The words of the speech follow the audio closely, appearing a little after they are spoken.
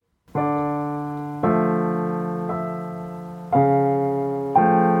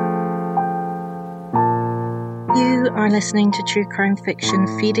are listening to True Crime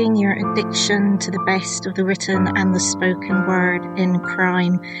Fiction, feeding your addiction to the best of the written and the spoken word in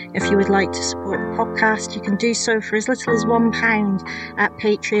crime. If you would like to support the podcast, you can do so for as little as £1 at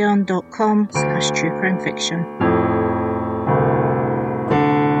patreon.com/truecrimefiction.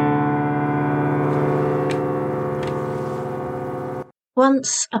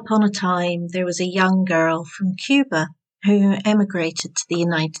 Once upon a time, there was a young girl from Cuba who emigrated to the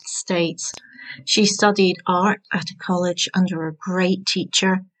United States. She studied art at a college under a great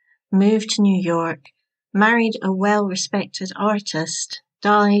teacher, moved to New York, married a well-respected artist,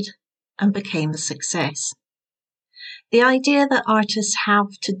 died, and became a success. The idea that artists have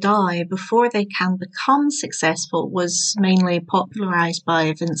to die before they can become successful was mainly popularized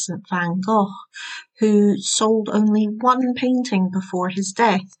by Vincent van Gogh, who sold only one painting before his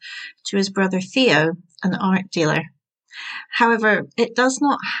death to his brother Theo, an art dealer. However, it does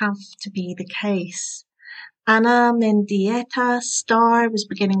not have to be the case. Anna Mendieta's star was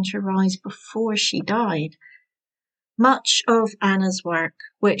beginning to rise before she died. Much of Anna's work,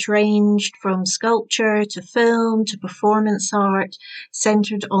 which ranged from sculpture to film to performance art,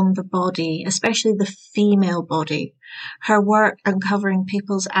 centered on the body, especially the female body. Her work uncovering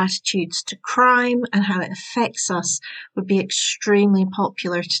people's attitudes to crime and how it affects us would be extremely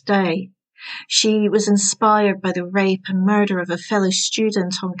popular today. She was inspired by the rape and murder of a fellow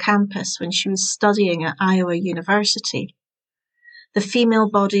student on campus when she was studying at Iowa University. The female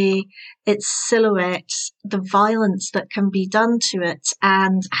body, its silhouette, the violence that can be done to it,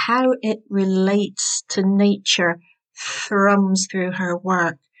 and how it relates to nature thrums through her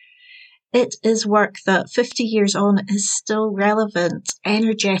work. It is work that 50 years on is still relevant,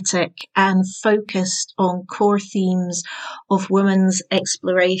 energetic, and focused on core themes of women's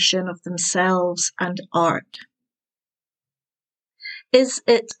exploration of themselves and art. Is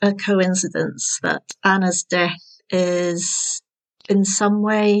it a coincidence that Anna's death is in some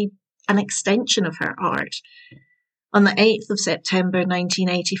way an extension of her art? On the 8th of September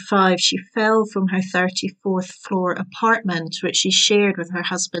 1985, she fell from her 34th floor apartment, which she shared with her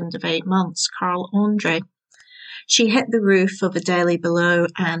husband of 8 months, Carl Andre. She hit the roof of a deli below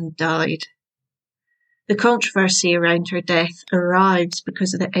and died. The controversy around her death arrived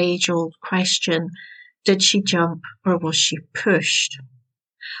because of the age-old question, did she jump or was she pushed?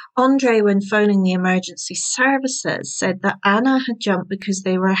 Andre, when phoning the emergency services, said that Anna had jumped because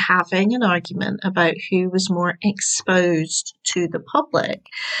they were having an argument about who was more exposed to the public.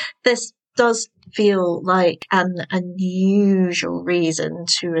 This does feel like an unusual reason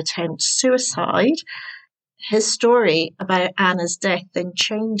to attempt suicide. His story about Anna's death then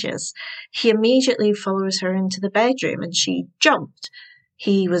changes. He immediately follows her into the bedroom and she jumped.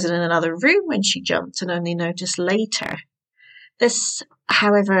 He was in another room when she jumped and only noticed later. This,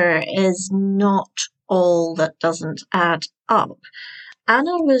 however, is not all that doesn't add up.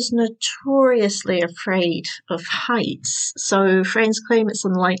 Anna was notoriously afraid of heights, so friends claim it's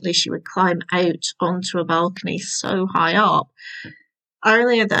unlikely she would climb out onto a balcony so high up.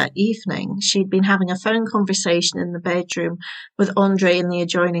 Earlier that evening, she'd been having a phone conversation in the bedroom with Andre in the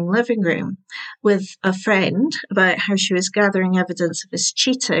adjoining living room with a friend about how she was gathering evidence of his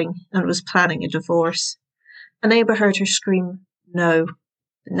cheating and was planning a divorce. A neighbour heard her scream, "No."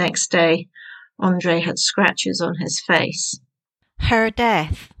 The next day, Andre had scratches on his face. Her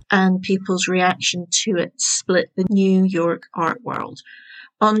death and people's reaction to it split the New York art world.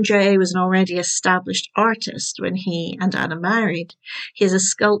 Andre was an already established artist when he and Anna married. He is a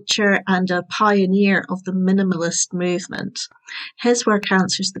sculptor and a pioneer of the minimalist movement. His work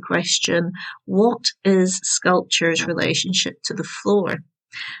answers the question, what is sculpture's relationship to the floor?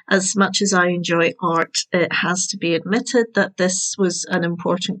 As much as I enjoy art, it has to be admitted that this was an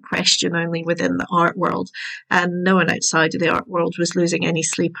important question only within the art world, and no one outside of the art world was losing any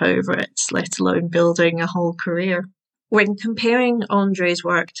sleep over it, let alone building a whole career. When comparing Andre's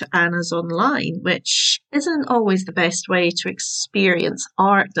work to Anna's online, which isn't always the best way to experience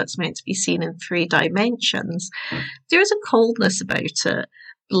art that's meant to be seen in 3 dimensions, there is a coldness about it,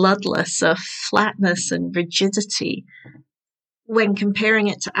 bloodless, a flatness and rigidity. When comparing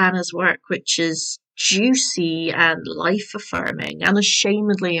it to Anna's work, which is juicy and life-affirming,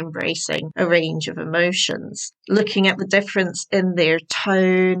 unashamedly embracing a range of emotions, looking at the difference in their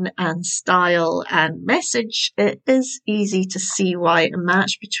tone and style and message, it is easy to see why a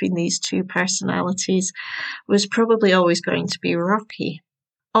match between these two personalities was probably always going to be rocky.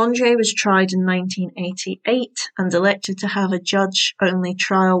 Andre was tried in 1988 and elected to have a judge-only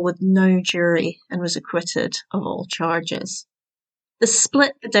trial with no jury and was acquitted of all charges. The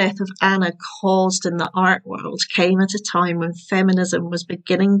split the death of Anna caused in the art world came at a time when feminism was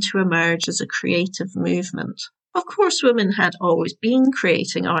beginning to emerge as a creative movement. Of course, women had always been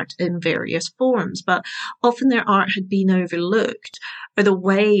creating art in various forms, but often their art had been overlooked, or the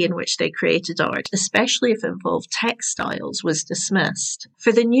way in which they created art, especially if it involved textiles, was dismissed.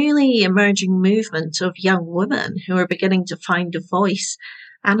 For the newly emerging movement of young women who were beginning to find a voice,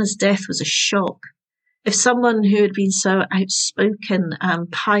 Anna's death was a shock. If someone who had been so outspoken and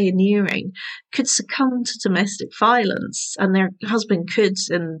pioneering could succumb to domestic violence and their husband could,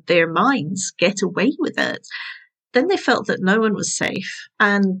 in their minds, get away with it, then they felt that no one was safe,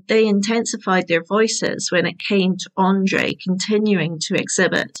 and they intensified their voices when it came to Andre continuing to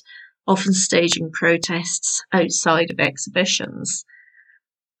exhibit, often staging protests outside of exhibitions.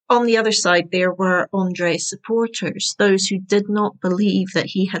 On the other side, there were Andre's supporters, those who did not believe that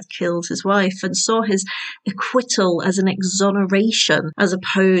he had killed his wife and saw his acquittal as an exoneration as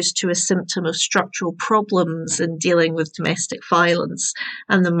opposed to a symptom of structural problems in dealing with domestic violence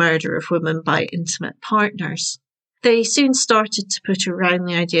and the murder of women by intimate partners. They soon started to put around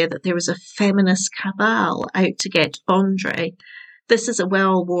the idea that there was a feminist cabal out to get Andre. This is a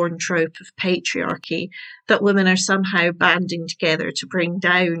well-worn trope of patriarchy, that women are somehow banding together to bring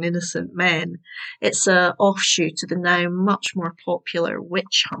down innocent men. It's an offshoot of the now much more popular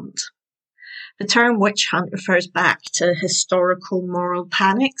witch hunt. The term witch hunt refers back to historical moral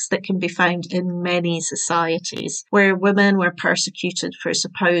panics that can be found in many societies, where women were persecuted for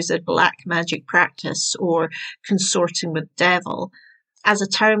supposed black magic practice or consorting with devil. As a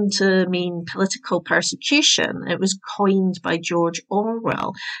term to mean political persecution, it was coined by George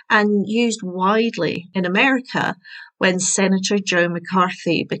Orwell and used widely in America when Senator Joe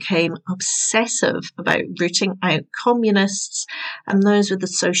McCarthy became obsessive about rooting out communists and those with a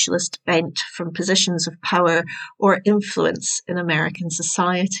socialist bent from positions of power or influence in American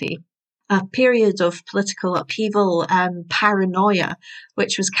society. A period of political upheaval and paranoia,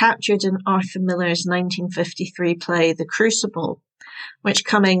 which was captured in Arthur Miller's 1953 play The Crucible, which,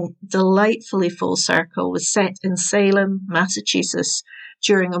 coming delightfully full circle, was set in Salem, Massachusetts,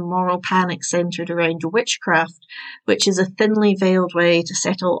 during a moral panic centred around witchcraft, which is a thinly veiled way to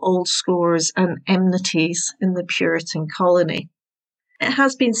settle old scores and enmities in the Puritan colony. It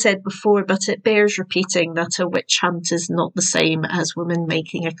has been said before, but it bears repeating, that a witch hunt is not the same as women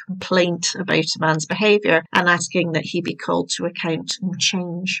making a complaint about a man's behaviour and asking that he be called to account and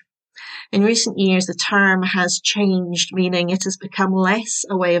change. In recent years, the term has changed, meaning it has become less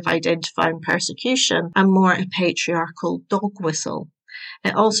a way of identifying persecution and more a patriarchal dog whistle.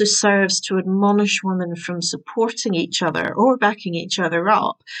 It also serves to admonish women from supporting each other or backing each other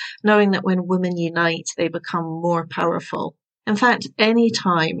up, knowing that when women unite, they become more powerful. In fact, any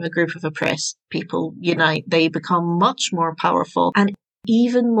time a group of oppressed people unite, they become much more powerful, and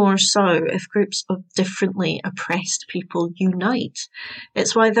even more so if groups of differently oppressed people unite.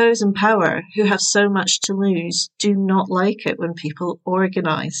 It's why those in power who have so much to lose do not like it when people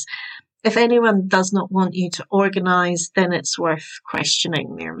organise. If anyone does not want you to organise, then it's worth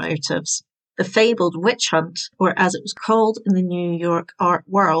questioning their motives. The fabled witch hunt, or as it was called in the New York art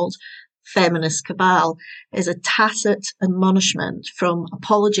world, feminist cabal, is a tacit admonishment from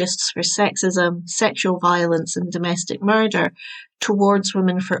apologists for sexism, sexual violence and domestic murder towards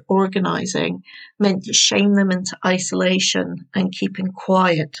women for organising, meant to shame them into isolation and keeping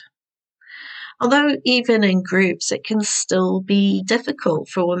quiet. Although even in groups, it can still be difficult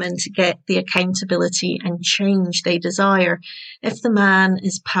for women to get the accountability and change they desire if the man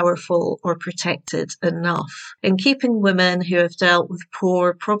is powerful or protected enough. In keeping women who have dealt with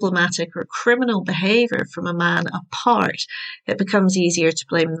poor, problematic or criminal behaviour from a man apart, it becomes easier to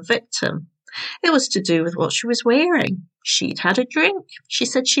blame the victim. It was to do with what she was wearing. She'd had a drink. She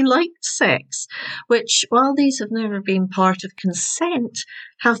said she liked sex, which, while these have never been part of consent,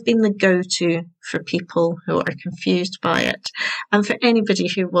 have been the go-to for people who are confused by it. And for anybody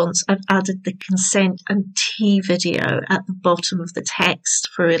who wants, I've added the consent and tea video at the bottom of the text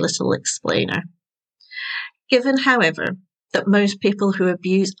for a little explainer. Given, however, that most people who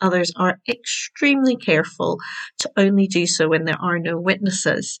abuse others are extremely careful to only do so when there are no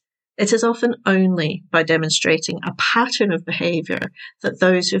witnesses, it is often only by demonstrating a pattern of behaviour that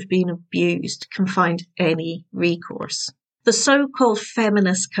those who have been abused can find any recourse. The so-called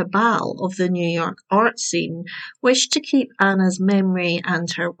feminist cabal of the New York art scene wished to keep Anna's memory and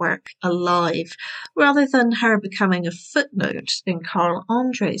her work alive, rather than her becoming a footnote in Carl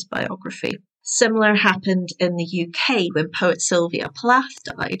Andre's biography. Similar happened in the UK when poet Sylvia Plath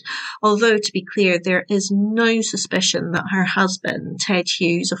died, although to be clear, there is no suspicion that her husband, Ted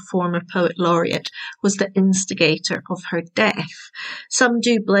Hughes, a former poet laureate, was the instigator of her death. Some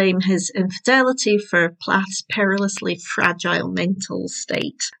do blame his infidelity for Plath's perilously fragile mental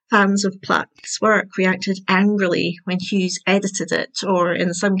state. Fans of Plath's work reacted angrily when Hughes edited it, or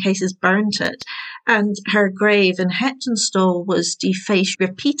in some cases burnt it, and her grave in Heptonstall was defaced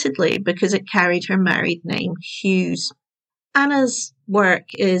repeatedly because it carried her married name, Hughes. Anna's work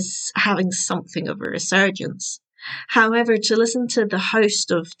is having something of a resurgence. However, to listen to the host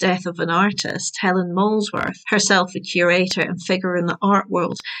of Death of an Artist, Helen Molesworth, herself a curator and figure in the art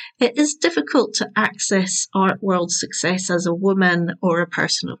world, it is difficult to access art world success as a woman or a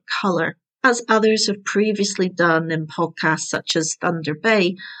person of colour. As others have previously done in podcasts such as Thunder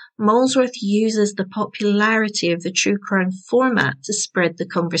Bay, Molesworth uses the popularity of the true crime format to spread the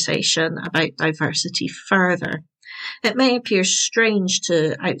conversation about diversity further. It may appear strange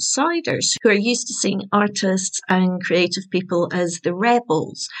to outsiders who are used to seeing artists and creative people as the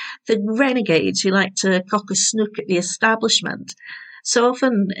rebels, the renegades who like to cock a snook at the establishment. So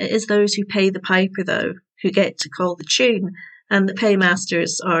often it is those who pay the piper, though, who get to call the tune, and the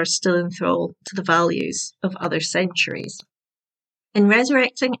paymasters are still in thrall to the values of other centuries. In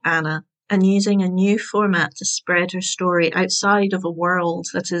resurrecting Anna and using a new format to spread her story outside of a world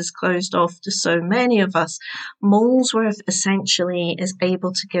that is closed off to so many of us, Molesworth essentially is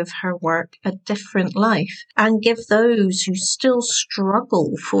able to give her work a different life and give those who still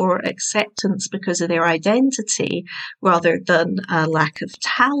struggle for acceptance because of their identity rather than a lack of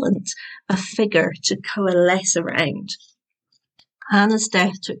talent, a figure to coalesce around. Anna's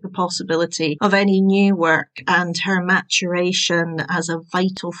death took the possibility of any new work and her maturation as a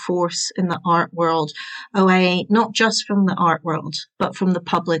vital force in the art world away not just from the art world, but from the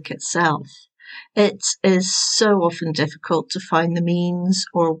public itself. It is so often difficult to find the means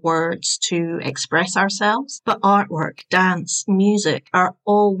or words to express ourselves, but artwork, dance, music are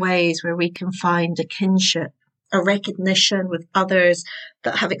all ways where we can find a kinship, a recognition with others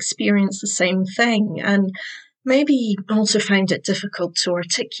that have experienced the same thing, and maybe also found it difficult to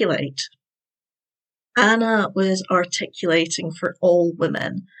articulate. Anna was articulating for all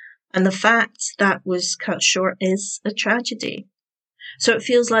women, and the fact that was cut short is a tragedy. So it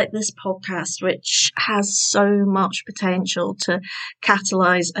feels like this podcast, which has so much potential to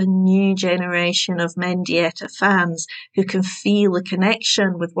catalyse a new generation of Mendieta fans who can feel a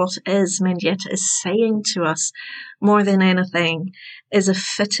connection with what it is Mendieta is saying to us, more than anything, is a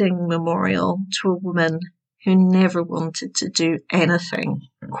fitting memorial to a woman who never wanted to do anything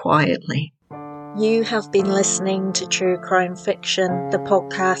quietly. You have been listening to True Crime Fiction, the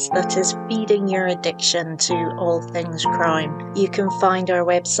podcast that is feeding your addiction to all things crime. You can find our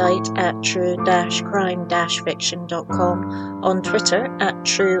website at true-crime-fiction.com, on Twitter at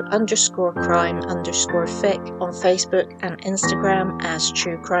true_crime_fic, on Facebook and Instagram as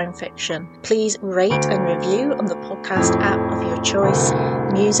True Crime Fiction. Please rate and review on the podcast app of your choice.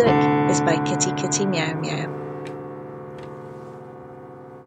 Music is by Kitty Kitty Meow Meow.